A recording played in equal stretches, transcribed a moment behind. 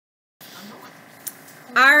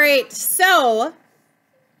All right, so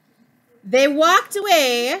they walked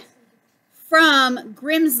away from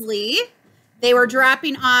Grimsley. They were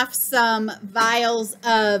dropping off some vials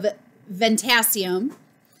of Ventasium,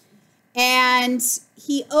 and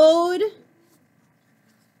he owed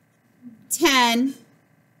 10.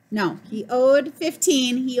 No, he owed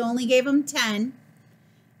 15. He only gave him 10,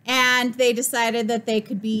 and they decided that they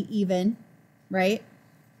could be even, right?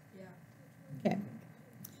 Okay.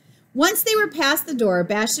 Once they were past the door,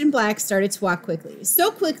 Bastion Black started to walk quickly.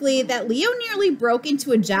 So quickly that Leo nearly broke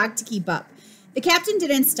into a jog to keep up. The captain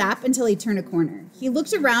didn't stop until he turned a corner. He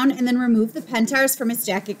looked around and then removed the pentars from his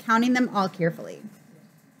jacket, counting them all carefully.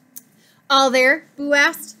 All there? Boo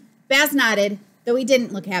asked. Baz nodded, though he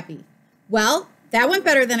didn't look happy. Well, that went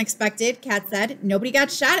better than expected, Kat said. Nobody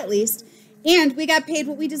got shot at least. And we got paid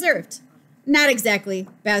what we deserved. Not exactly,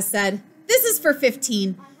 Baz said. This is for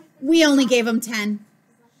 15. We only gave him 10.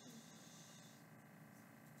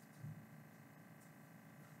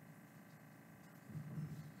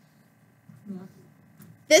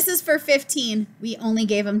 This is for 15. We only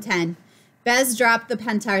gave him 10. Bez dropped the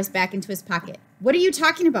pentars back into his pocket. What are you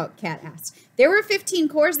talking about? Kat asked. There were 15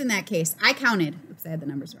 cores in that case. I counted. Oops, I had the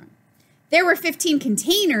numbers wrong. There were 15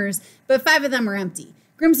 containers, but 5 of them were empty.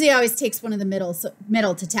 Grimsley always takes one of the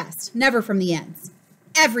middle to test, never from the ends.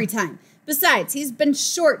 Every time. Besides, he's been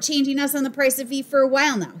short-changing us on the price of V for a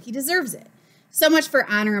while now. He deserves it. So much for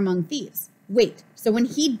honor among thieves. Wait, so when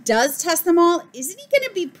he does test them all, isn't he going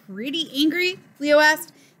to be pretty angry? Leo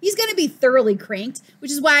asked. He's going to be thoroughly cranked, which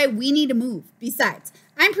is why we need to move. Besides,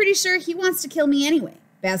 I'm pretty sure he wants to kill me anyway,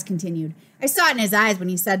 Baz continued. I saw it in his eyes when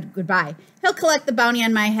he said goodbye. He'll collect the bounty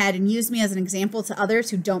on my head and use me as an example to others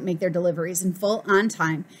who don't make their deliveries in full on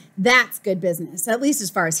time. That's good business, at least as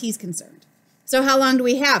far as he's concerned. So how long do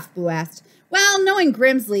we have? Boo asked. Well, knowing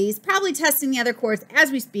Grimsley, he's probably testing the other cores as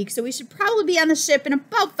we speak, so we should probably be on the ship in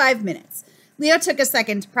about 5 minutes. Leo took a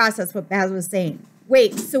second to process what Baz was saying.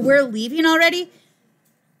 Wait, so we're leaving already?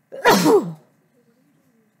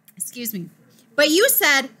 Excuse me. But you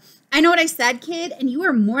said, I know what I said, kid, and you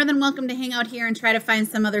are more than welcome to hang out here and try to find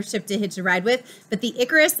some other ship to hitch a ride with, but the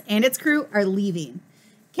Icarus and its crew are leaving.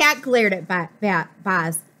 Kat glared at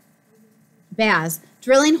Baz,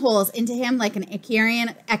 drilling holes into him like an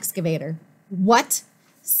Icarian excavator. What?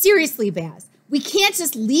 Seriously, Baz, we can't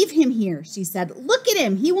just leave him here, she said. Look at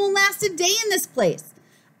him. He won't last a day in this place.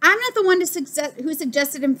 I'm not the one who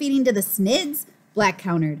suggested him feeding to the snids, Black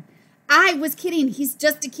countered. I was kidding. He's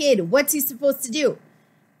just a kid. What's he supposed to do?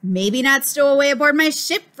 Maybe not stow away aboard my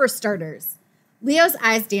ship, for starters. Leo's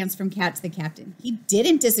eyes danced from Kat to the captain. He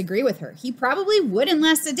didn't disagree with her. He probably wouldn't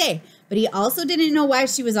last a day, but he also didn't know why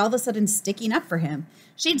she was all of a sudden sticking up for him.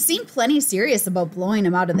 She'd seemed plenty serious about blowing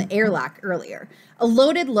him out of the airlock earlier. A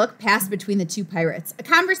loaded look passed between the two pirates, a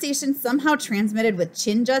conversation somehow transmitted with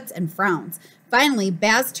chin juts and frowns. Finally,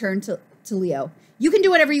 Baz turned to Leo. You can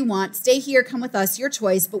do whatever you want. Stay here, come with us, your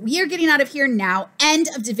choice, but we are getting out of here now. End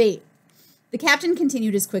of debate. The captain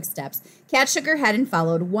continued his quick steps. Kat shook her head and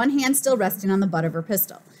followed, one hand still resting on the butt of her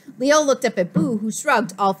pistol. Leo looked up at Boo, who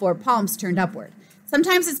shrugged, all 4 palms turned upward.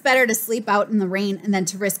 Sometimes it's better to sleep out in the rain and then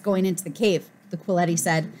to risk going into the cave, the Quilletti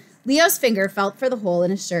said. Leo's finger felt for the hole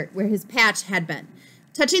in his shirt where his patch had been.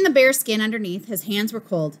 Touching the bare skin underneath, his hands were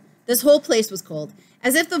cold. This whole place was cold,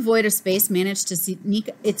 as if the void of space managed to sneak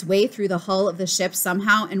its way through the hull of the ship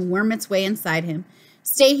somehow and worm its way inside him.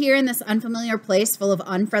 Stay here in this unfamiliar place full of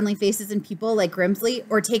unfriendly faces and people like Grimsley,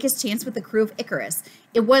 or take his chance with the crew of Icarus.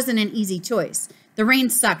 It wasn't an easy choice. The rain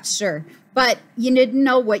sucked, sure, but you didn't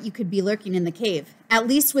know what you could be lurking in the cave. At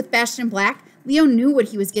least with Bastion Black, Leo knew what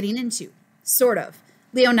he was getting into. Sort of.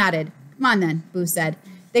 Leo nodded. Come on then, Boo said.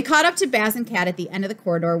 They caught up to Baz and Kat at the end of the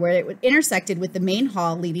corridor where it intersected with the main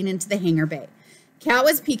hall leading into the hangar bay. Kat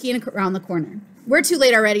was peeking around the corner. We're too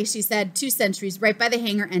late already, she said. 2 sentries right by the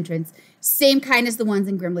hangar entrance. Same kind as the ones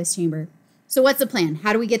in Grimbley's chamber. So what's the plan?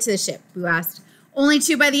 How do we get to the ship? Boo asked. Only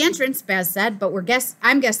 2 by the entrance, Baz said, but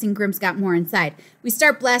I'm guessing Grim's got more inside. We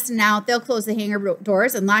start blasting out, they'll close the hangar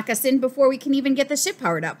doors and lock us in before we can even get the ship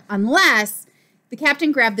powered up. Unless... The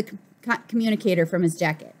captain grabbed the communicator from his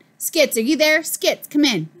jacket. Skits, are you there? Skits, come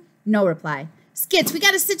in. No reply. Skits, we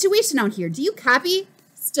got a situation out here. Do you copy?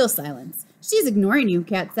 Still silence. She's ignoring you,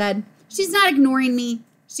 Kat said. She's not ignoring me.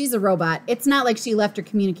 She's a robot. It's not like she left her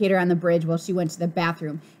communicator on the bridge while she went to the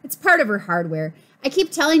bathroom. It's part of her hardware. I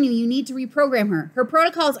keep telling you, you need to reprogram her. Her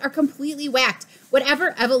protocols are completely whacked.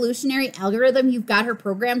 Whatever evolutionary algorithm you've got her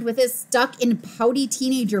programmed with is stuck in pouty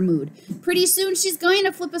teenager mood. Pretty soon, she's going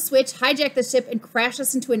to flip a switch, hijack the ship, and crash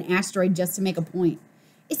us into an asteroid just to make a point.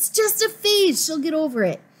 It's just a phase. She'll get over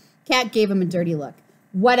it. Kat gave him a dirty look.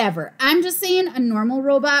 Whatever. I'm just saying a normal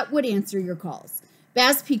robot would answer your calls.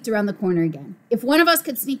 Baz peeked around the corner again. If one of us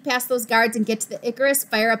could sneak past those guards and get to the Icarus,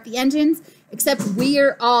 fire up the engines, except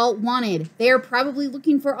we're all wanted. They are probably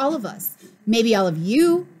looking for all of us. Maybe all of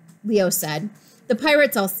you, Leo said. The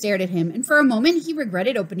pirates all stared at him, and for a moment he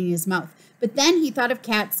regretted opening his mouth. But then he thought of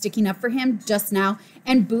Kat sticking up for him just now,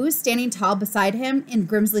 and Booze standing tall beside him in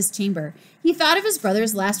Grimsley's chamber. He thought of his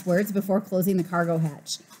brother's last words before closing the cargo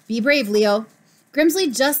hatch. Be brave, Leo.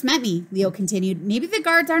 Grimsley just met me, Leo continued. Maybe the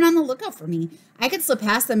guards aren't on the lookout for me. I could slip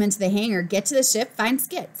past them into the hangar, get to the ship, find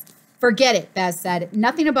Skits. Forget it, Baz said.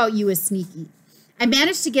 Nothing about you is sneaky. I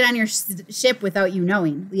managed to get on your ship without you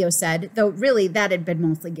knowing, Leo said, though really that had been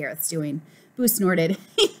mostly Gareth's doing. Boo snorted.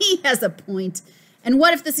 He has a point. And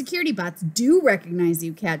what if the security bots do recognize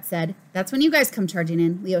you, Kat said. That's when you guys come charging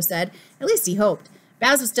in, Leo said. At least he hoped.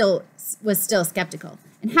 Baz was still skeptical.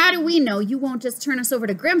 And how do we know you won't just turn us over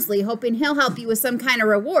to Grimsley, hoping he'll help you with some kind of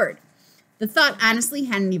reward? The thought honestly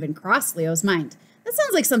hadn't even crossed Leo's mind. That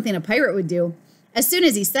sounds like something a pirate would do. As soon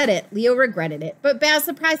as he said it, Leo regretted it, but Baz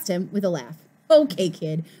surprised him with a laugh. Okay,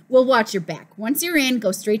 kid, we'll watch your back. Once you're in,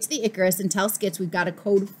 go straight to the Icarus and tell Skits we've got a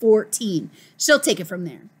code 14. She'll take it from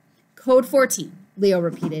there. Code 14, Leo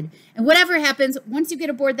repeated. And whatever happens, once you get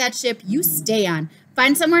aboard that ship, you stay on.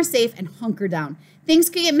 Find somewhere safe and hunker down. Things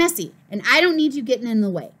could get messy, and I don't need you getting in the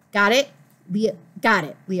way. Got it? Got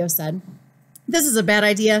it, Leo said. This is a bad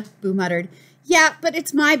idea, Boo muttered. Yeah, but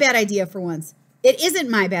it's my bad idea for once. It isn't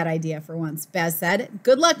my bad idea for once, Baz said.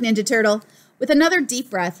 Good luck, Ninja Turtle. With another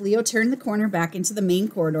deep breath, Leo turned the corner back into the main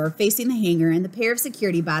corridor, facing the hangar and the pair of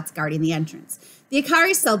security bots guarding the entrance. The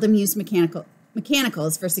Ikari seldom used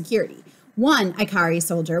mechanicals for security. One Ikari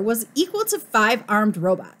soldier was equal to 5 armed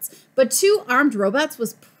robots, but 2 armed robots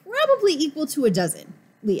was probably equal to a dozen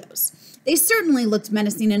Leos. They certainly looked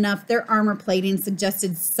menacing enough. Their armor plating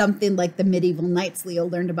suggested something like the medieval knights Leo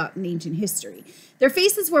learned about in ancient history. Their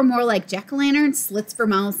faces were more like jack-o'-lanterns, slits for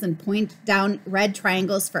mouths, and point-down red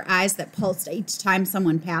triangles for eyes that pulsed each time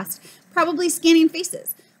someone passed, probably scanning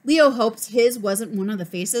faces. Leo hoped his wasn't one of the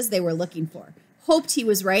faces they were looking for. Hoped he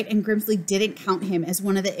was right and Grimsley didn't count him as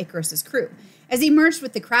one of the Icarus's crew. As he merged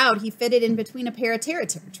with the crowd, he fitted in between a pair of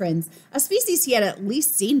pterotrins, a species he had at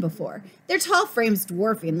least seen before, their tall frames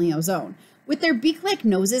dwarfing Leo's own. With their beak-like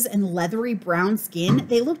noses and leathery brown skin,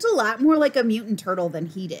 they looked a lot more like a mutant turtle than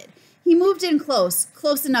he did. He moved in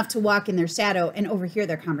close enough to walk in their shadow and overhear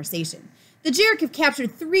their conversation. The Jarek have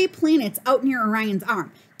captured 3 planets out near Orion's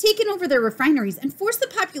arm, taken over their refineries, and forced the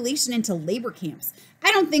population into labor camps.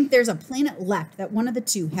 I don't think there's a planet left that one of the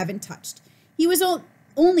 2 haven't touched. He was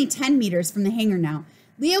only 10 meters from the hangar now.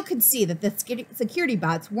 Leo could see that the security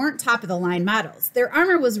bots weren't top-of-the-line models. Their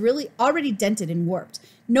armor was really already dented and warped.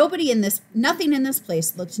 Nothing in this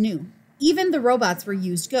place looked new. Even the robots were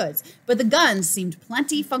used goods, but the guns seemed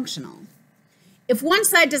plenty functional. If one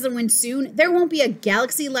side doesn't win soon, there won't be a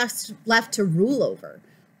galaxy left to rule over.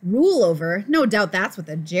 Rule over? No doubt that's what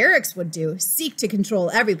the Jareks would do, seek to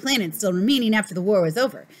control every planet still remaining after the war was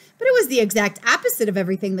over. But it was the exact opposite of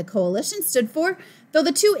everything the Coalition stood for, though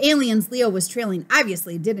the 2 aliens Leo was trailing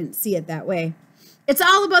obviously didn't see it that way. It's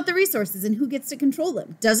all about the resources and who gets to control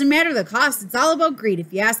them. Doesn't matter the cost, it's all about greed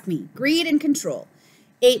if you ask me. Greed and control.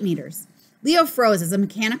 8 meters. Leo froze as a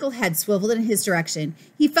mechanical head swiveled in his direction.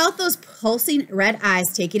 He felt those pulsing red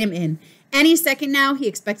eyes taking him in. Any second now, he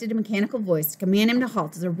expected a mechanical voice to command him to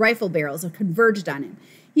halt as the rifle barrels converged on him.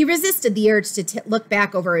 He resisted the urge to look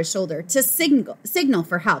back over his shoulder, to signal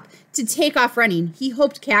for help, to take off running. He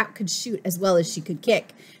hoped Kat could shoot as well as she could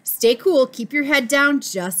kick. Stay cool, keep your head down,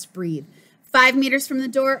 just breathe. 5 meters from the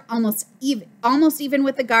door, almost even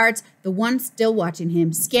with the guards, the one still watching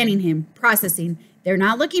him, scanning him, processing. They're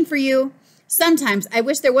not looking for you. Sometimes I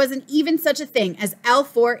wish there wasn't even such a thing as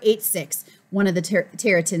L486, one of the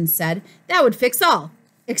Terratins said. That would fix all.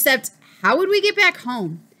 Except, how would we get back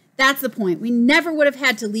home? That's the point. We never would have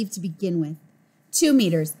had to leave to begin with. 2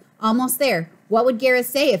 meters. Almost there. What would Gareth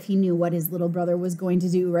say if he knew what his little brother was going to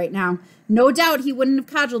do right now? No doubt he wouldn't have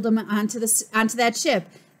cudgeled him onto that ship.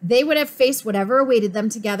 They would have faced whatever awaited them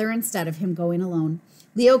together instead of him going alone.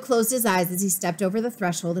 Leo closed his eyes as he stepped over the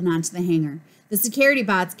threshold and onto the hangar. The security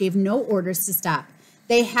bots gave no orders to stop.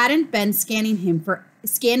 They hadn't been scanning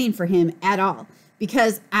for him at all.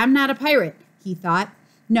 Because I'm not a pirate, he thought.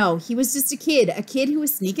 No, he was just a kid who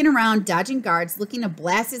was sneaking around, dodging guards, looking to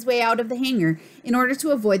blast his way out of the hangar in order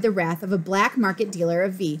to avoid the wrath of a black market dealer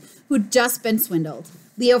of V who'd just been swindled.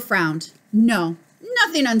 Leo frowned. No,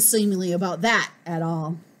 nothing unseemly about that at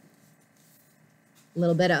all. A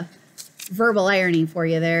little bit of verbal irony for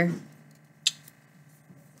you there.